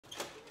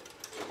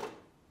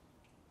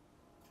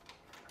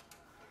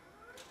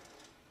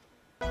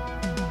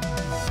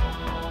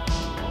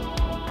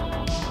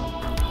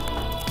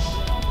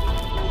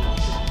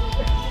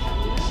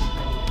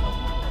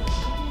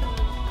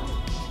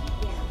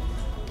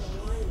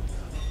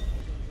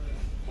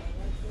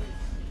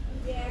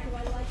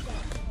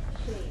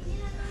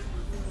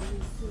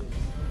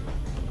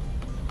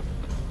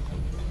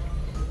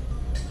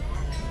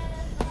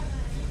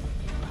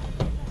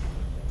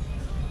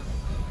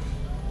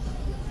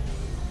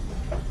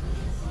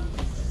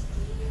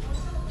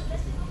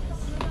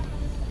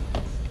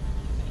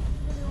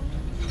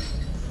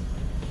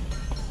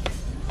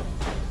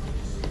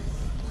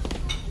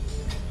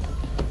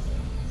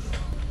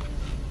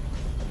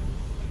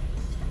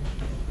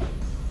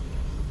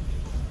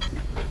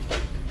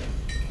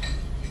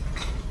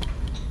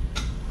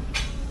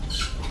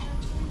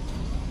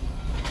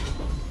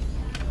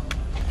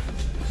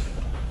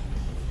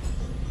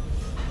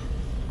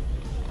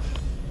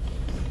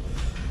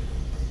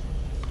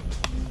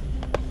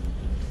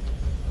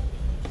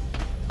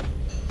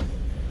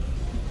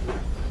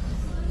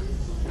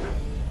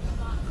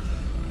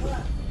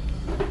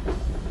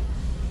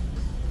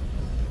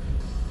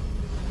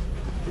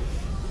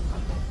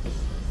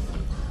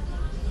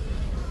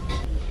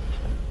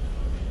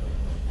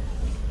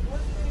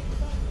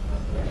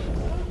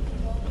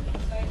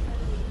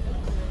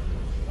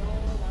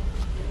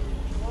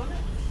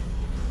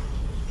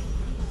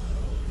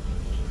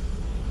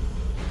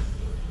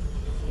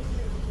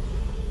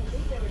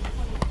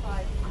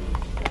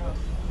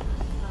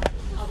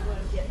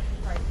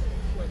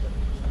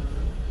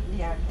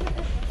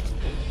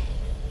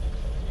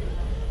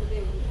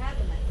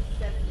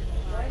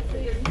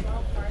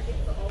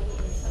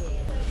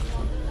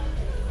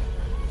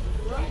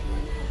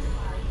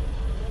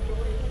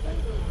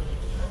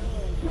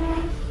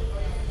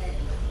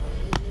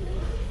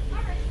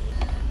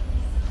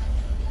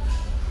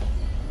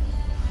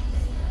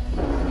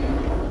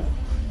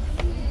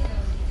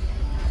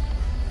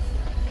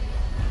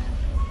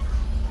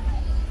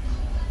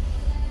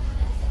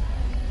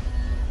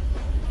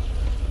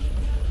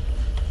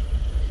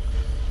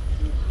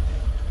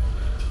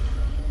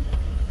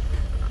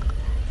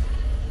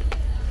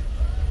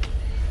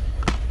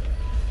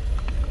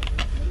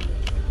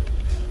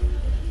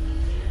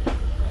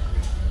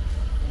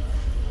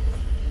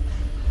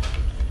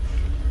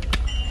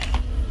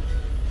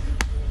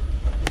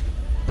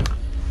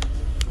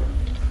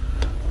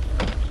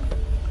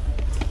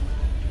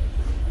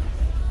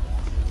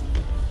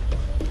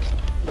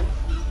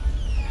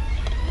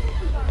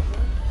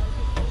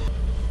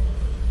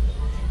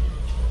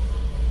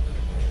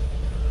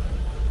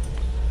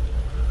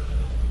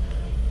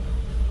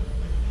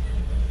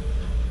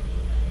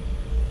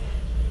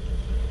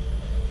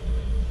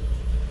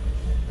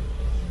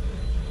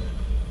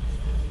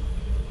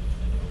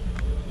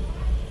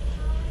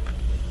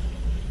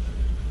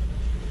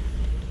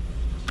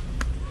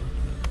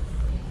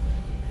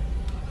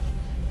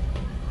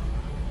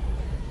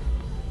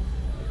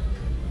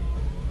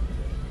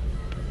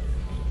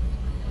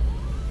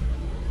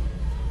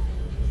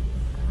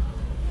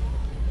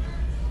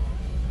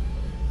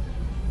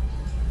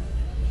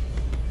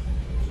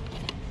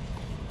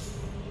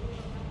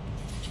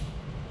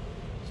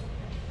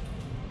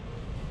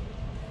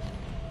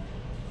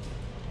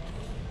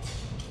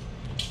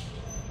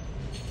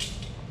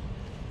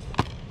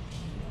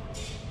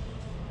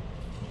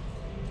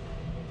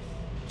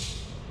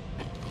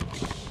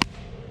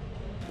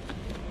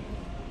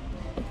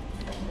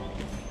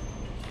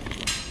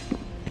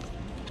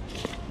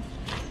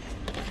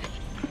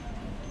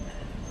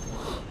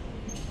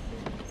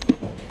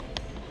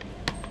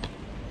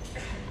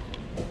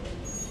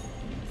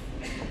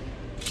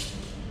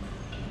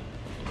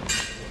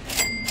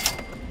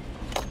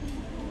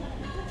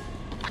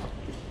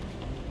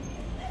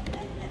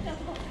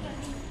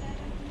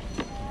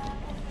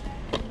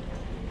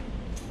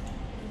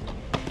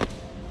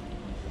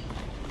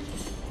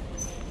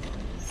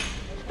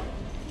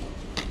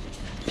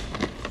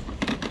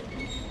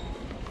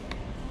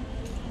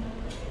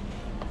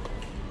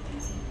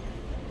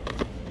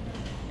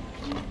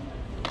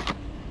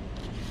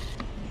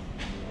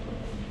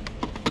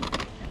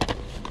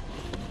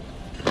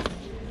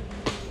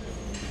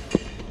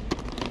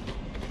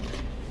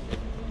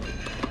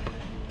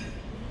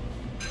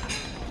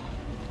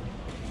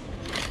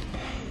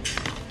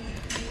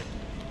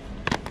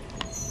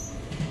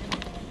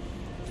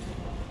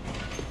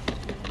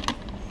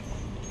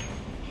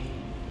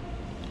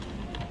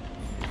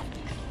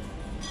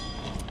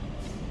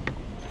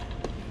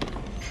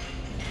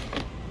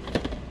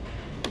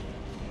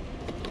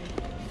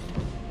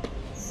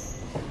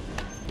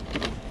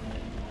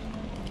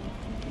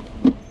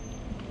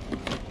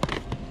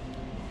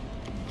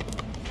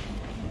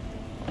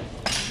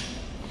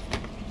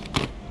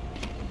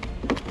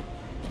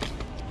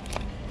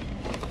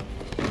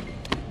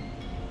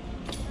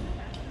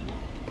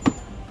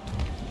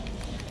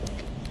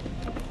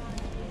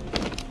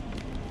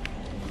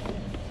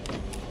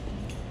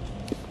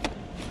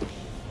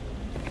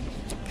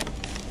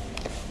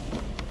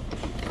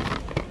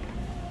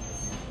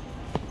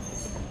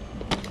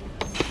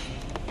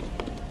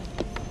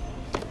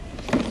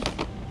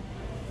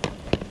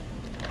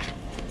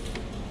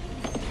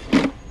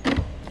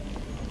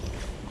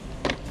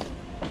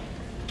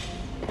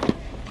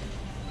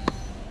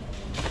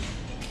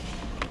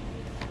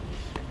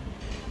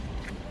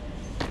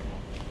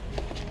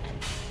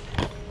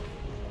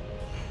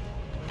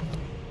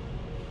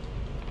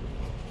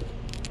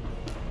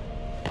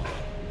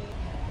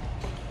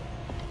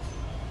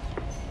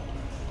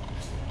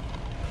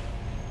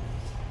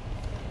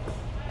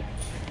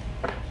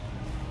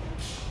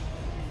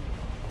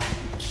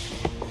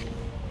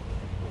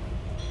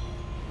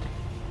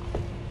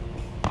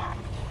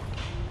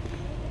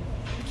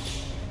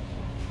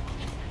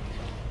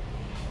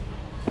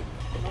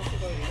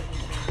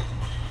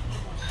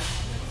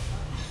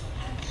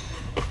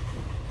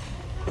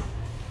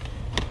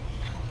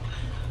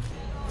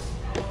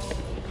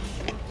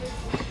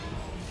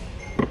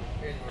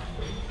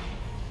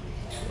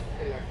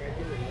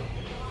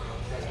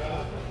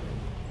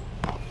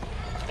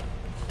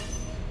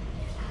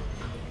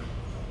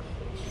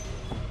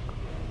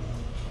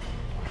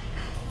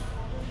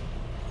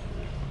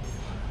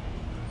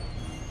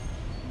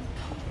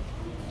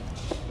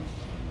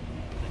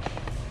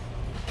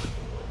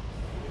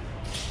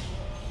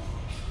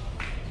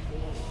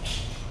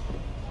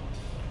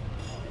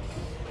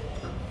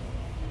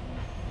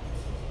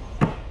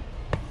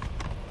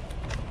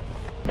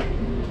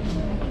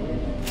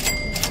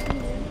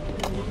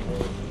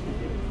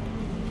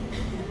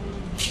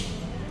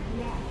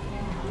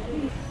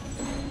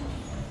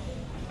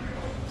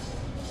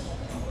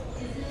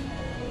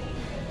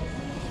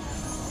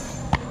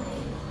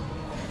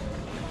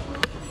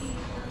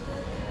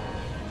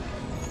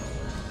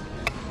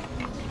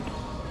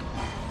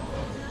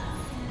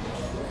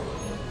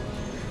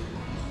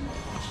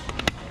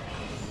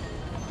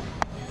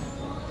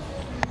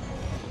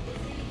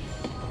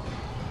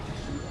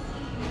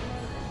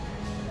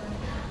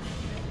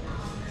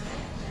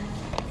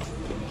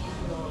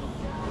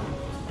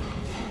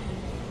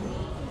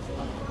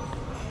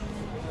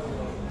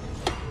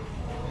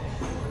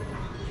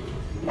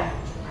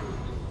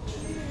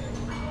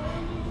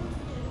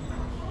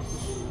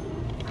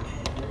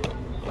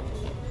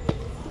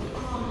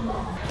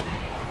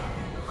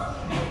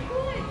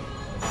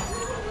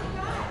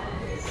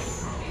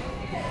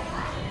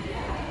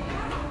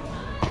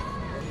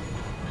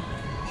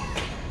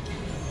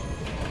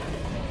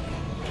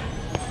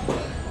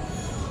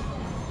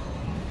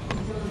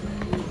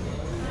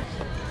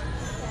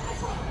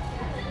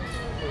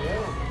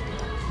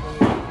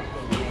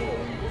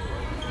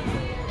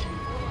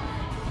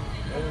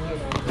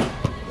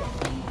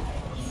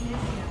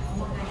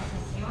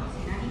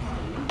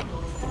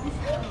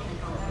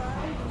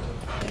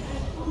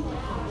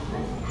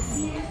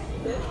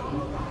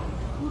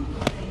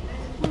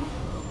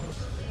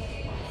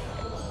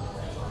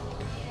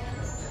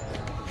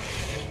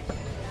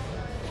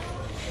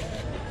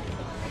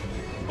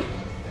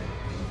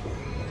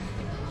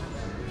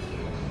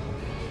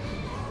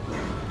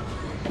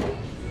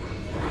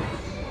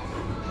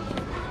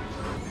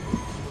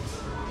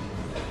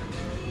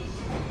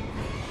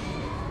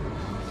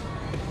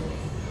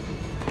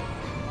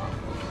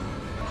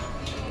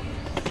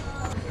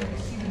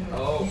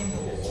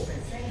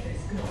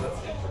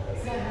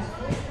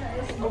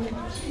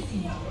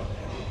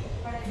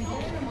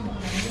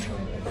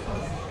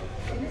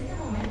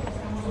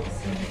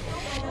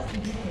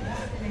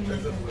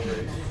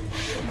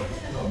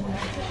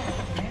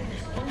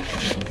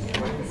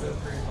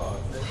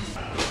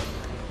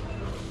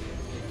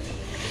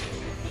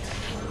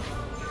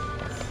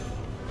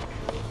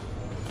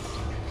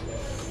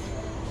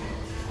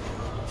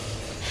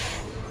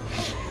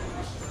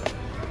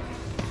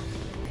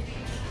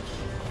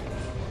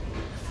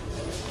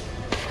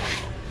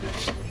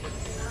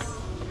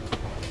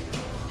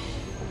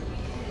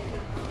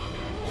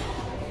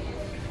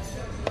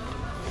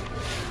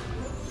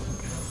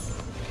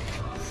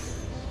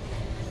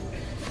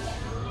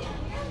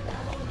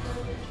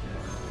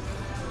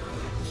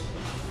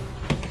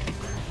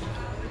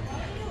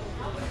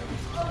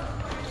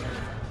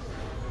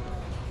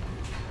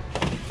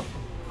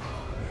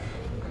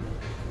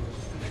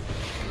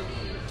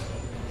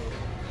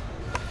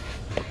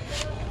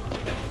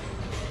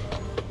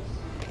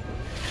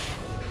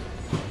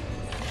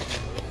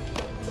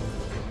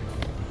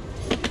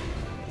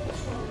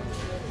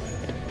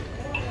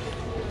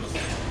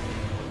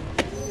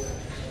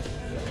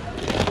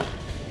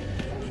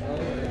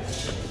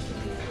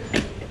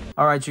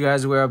All right, you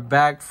guys, we're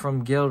back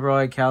from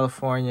Gilroy,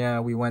 California.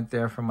 We went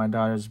there for my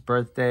daughter's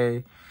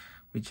birthday.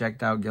 We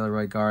checked out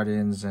Gilroy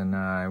Gardens, and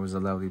it was a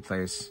lovely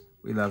place.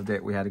 We loved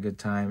it. We had a good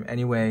time.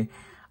 Anyway,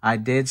 I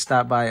did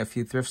stop by a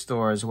few thrift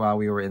stores while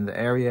we were in the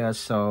area,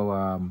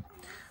 so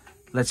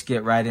let's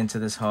get right into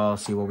this haul,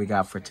 see what we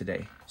got for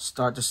today.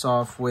 Start this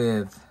off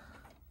with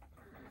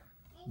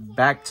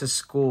Back to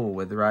School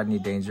with Rodney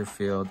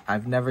Dangerfield.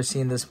 I've never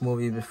seen this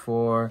movie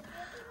before.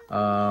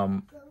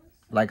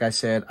 Like I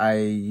said, I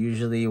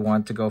usually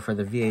want to go for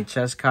the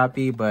VHS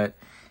copy, but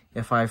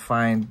if I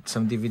find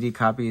some DVD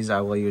copies,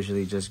 I will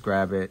usually just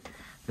grab it.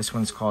 This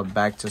one's called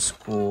Back to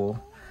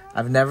School.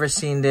 I've never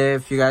seen it.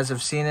 If you guys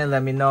have seen it,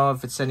 let me know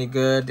if it's any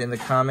good in the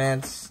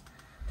comments.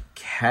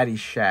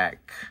 Caddyshack,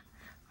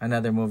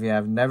 another movie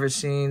I've never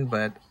seen,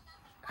 but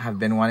have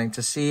been wanting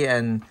to see,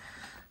 and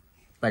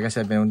like I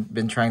said,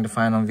 been trying to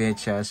find on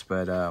VHS,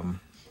 but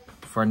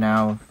for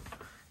now,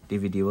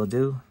 DVD will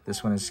do.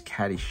 This one is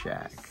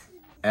Caddyshack.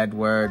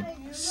 Edward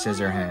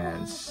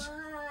Scissorhands.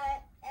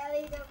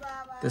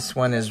 This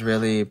one is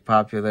really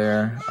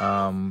popular,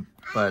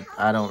 but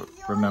I don't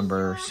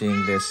remember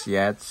seeing this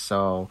yet,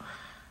 so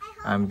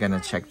I'm gonna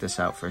check this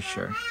out for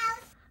sure.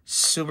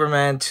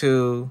 Superman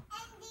 2,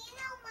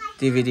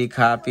 DVD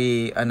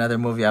copy, another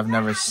movie I've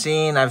never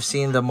seen. I've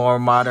seen the more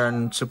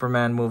modern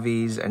Superman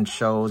movies and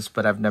shows,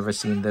 but I've never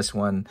seen this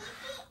one.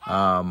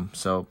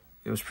 So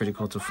it was pretty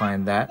cool to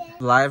find that.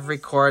 Live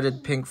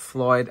recorded Pink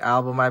Floyd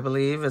album, I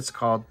believe. It's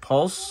called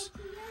Pulse.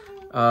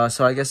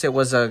 So I guess it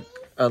was a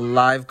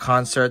live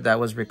concert that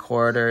was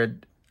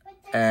recorded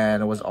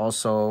and it was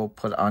also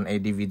put on a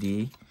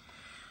DVD.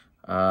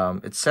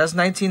 It says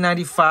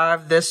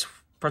 1995. This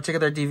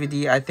particular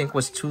DVD, I think,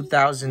 was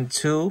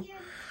 2002.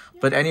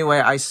 But anyway,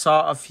 I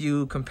saw a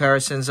few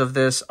comparisons of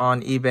this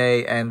on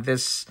eBay, and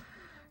this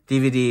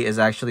DVD is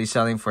actually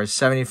selling for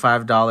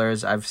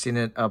 $75. I've seen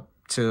it up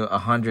to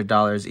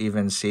 $100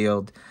 even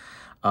sealed.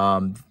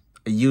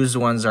 Used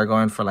ones are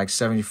going for like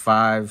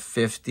 $75,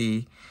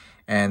 $50,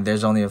 and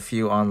there's only a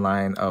few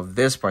online of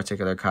this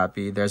particular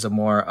copy. There's a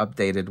more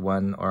updated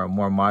one or a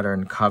more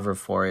modern cover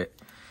for it,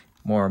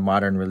 more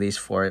modern release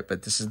for it,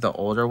 but this is the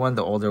older one.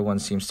 The older one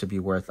seems to be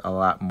worth a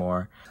lot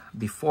more.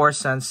 Before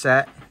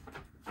Sunset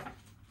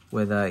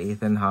with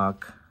Ethan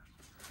Hawke.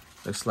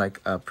 Looks like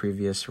a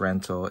previous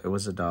rental. It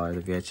was $1.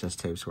 The VHS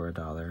tapes were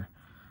 $1.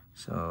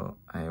 So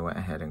I went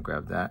ahead and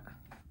grabbed that.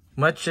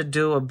 Much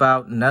Ado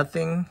About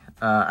Nothing.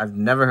 I've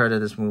never heard of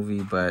this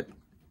movie, but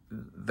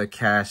the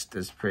cast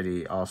is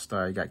pretty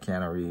all-star. You got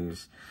Keanu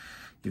Reeves,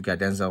 you've got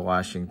Denzel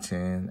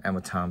Washington,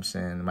 Emma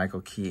Thompson, Michael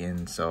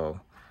Keaton.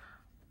 So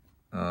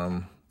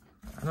I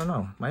don't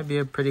know, might be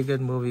a pretty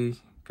good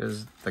movie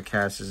because the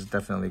cast is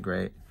definitely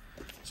great.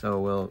 So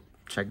we'll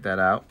check that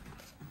out.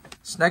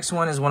 This next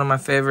one is one of my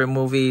favorite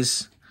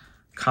movies,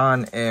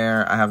 Con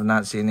Air. I have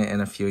not seen it in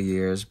a few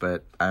years,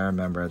 but I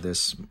remember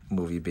this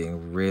movie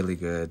being really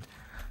good.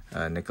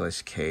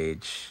 Nicolas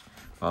Cage,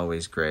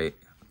 always great.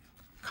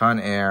 Con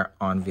Air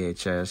on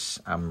VHS.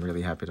 I'm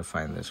really happy to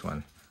find this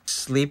one.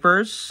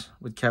 Sleepers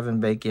with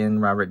Kevin Bacon,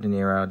 Robert De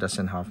Niro,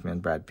 Dustin Hoffman,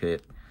 Brad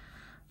Pitt.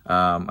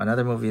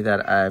 Another movie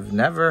that I've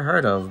never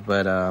heard of,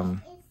 but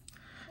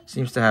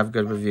seems to have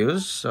good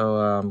reviews, so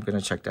I'm gonna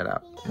check that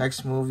out.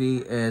 Next movie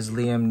is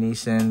Liam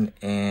Neeson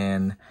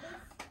and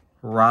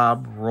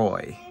Rob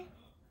Roy.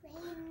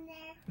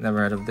 Never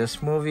heard of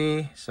this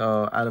movie,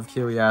 so out of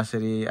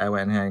curiosity, I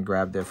went ahead and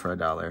grabbed it for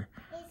 $1.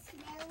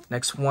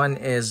 Next one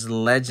is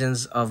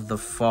Legends of the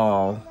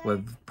Fall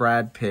with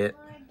Brad Pitt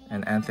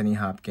and Anthony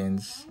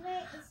Hopkins.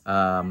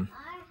 Never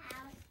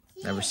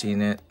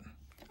seen it.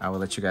 I will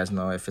let you guys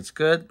know if it's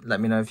good. Let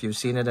me know if you've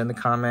seen it in the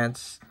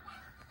comments.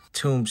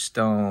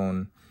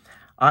 Tombstone.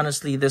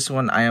 Honestly, this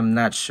one, I am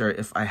not sure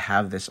if I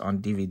have this on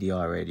DVD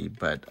already,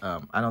 but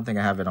I don't think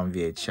I have it on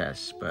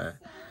VHS, but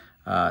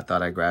I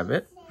thought I'd grab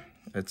it.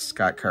 It's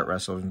got Kurt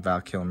Russell and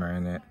Val Kilmer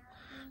in it.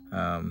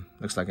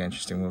 Looks like an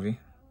interesting movie.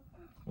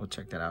 We'll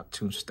check that out.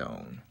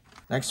 Tombstone.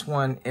 Next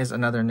one is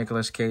another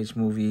Nicolas Cage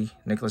movie.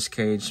 Nicolas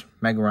Cage,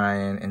 Meg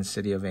Ryan, and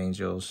City of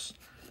Angels.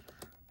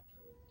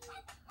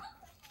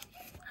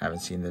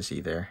 Haven't seen this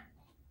either.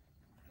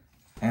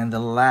 And the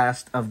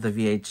last of the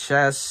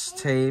VHS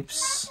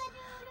tapes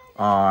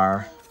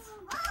are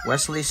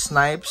Wesley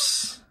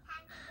Snipes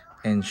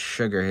and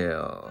Sugar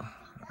Hill.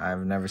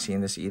 I've never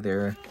seen this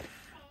either.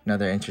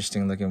 Another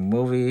interesting looking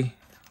movie.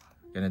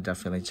 Gonna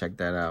definitely check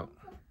that out.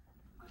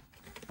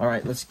 All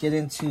right, let's get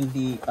into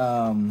the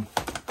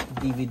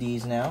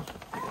DVDs now.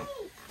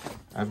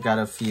 I've got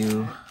a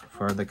few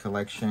for the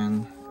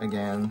collection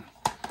again.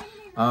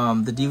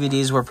 The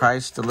DVDs were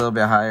priced a little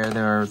bit higher.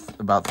 They were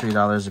about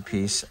 $3 a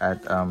piece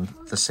at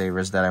the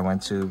Savers that I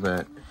went to,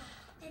 but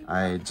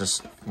I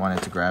just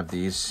wanted to grab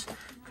these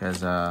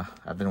because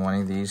I've been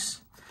wanting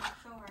these.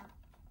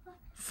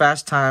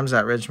 Fast Times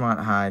at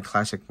Ridgemont High,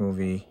 classic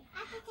movie.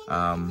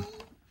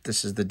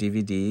 This is the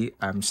DVD.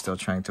 I'm still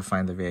trying to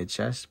find the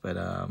VHS, but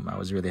I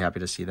was really happy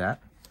to see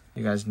that.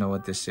 You guys know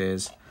what this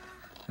is.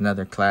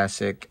 Another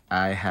classic.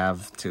 I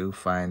have to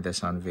find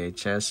this on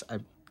VHS.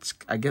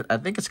 I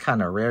think it's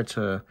kind of rare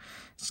to,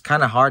 it's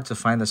kind of hard to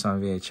find this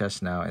on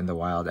VHS now, in the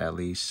wild at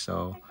least.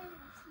 So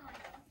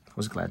I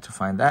was glad to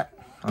find that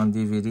on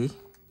DVD.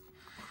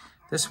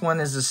 This one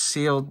is a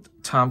sealed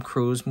Tom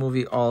Cruise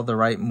movie, All the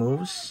Right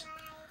Moves.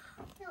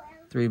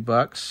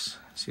 $3,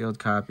 sealed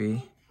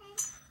copy.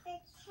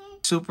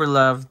 Super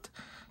loved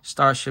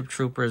Starship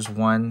Troopers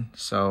 1,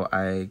 so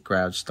I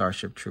grabbed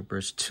Starship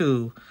Troopers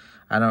 2.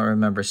 I don't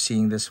remember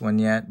seeing this one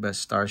yet, but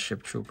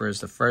Starship Troopers,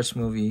 the first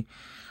movie,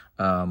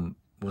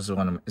 is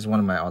one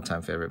of my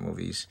all-time favorite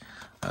movies.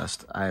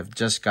 I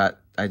just got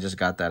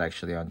that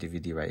actually on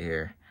DVD right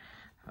here.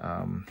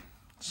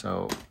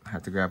 So I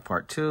have to grab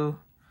part 2.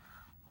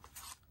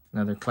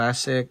 Another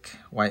classic,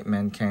 White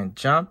Men Can't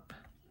Jump.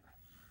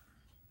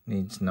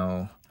 Needs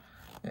no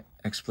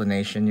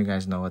explanation. You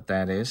guys know what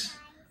that is.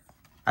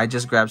 I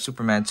just grabbed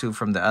Superman 2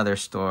 from the other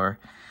store,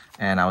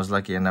 and I was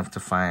lucky enough to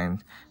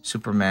find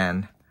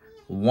Superman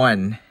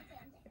 1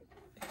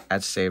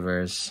 at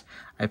Savers.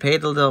 I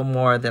paid a little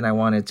more than I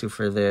wanted to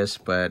for this,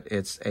 but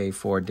it's a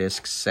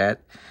 4-disc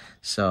set,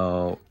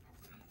 so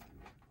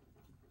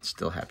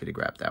still happy to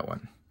grab that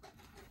one.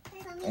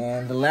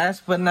 And the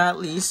last but not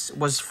least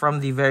was from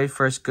the very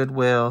first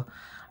Goodwill.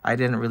 I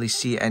didn't really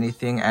see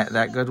anything at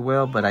that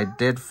Goodwill, but I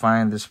did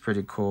find this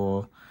pretty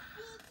cool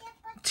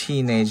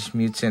Teenage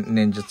Mutant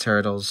Ninja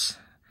Turtles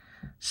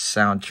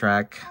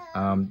soundtrack.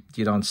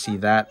 You don't see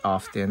that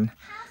often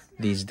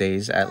these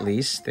days, at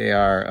least. They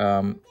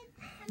are,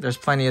 there's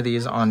plenty of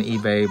these on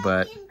eBay,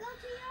 but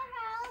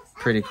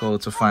pretty cool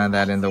to find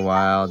that in the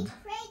wild.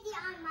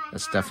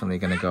 That's definitely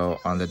going to go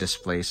on the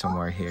display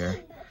somewhere here.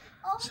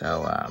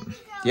 So,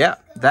 yeah,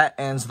 that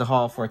ends the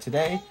haul for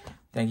today.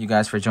 Thank you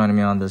guys for joining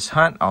me on this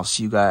hunt. I'll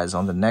see you guys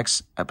on the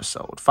next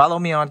episode. Follow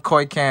me on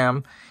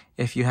KoiCam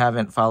if you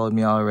haven't followed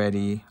me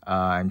already.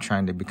 I'm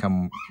trying to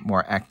become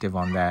more active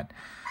on that.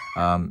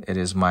 It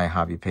is my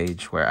hobby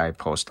page where I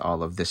post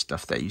all of this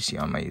stuff that you see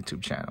on my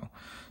YouTube channel.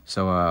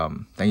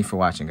 So, thank you for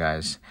watching,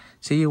 guys.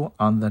 See you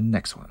on the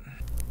next one.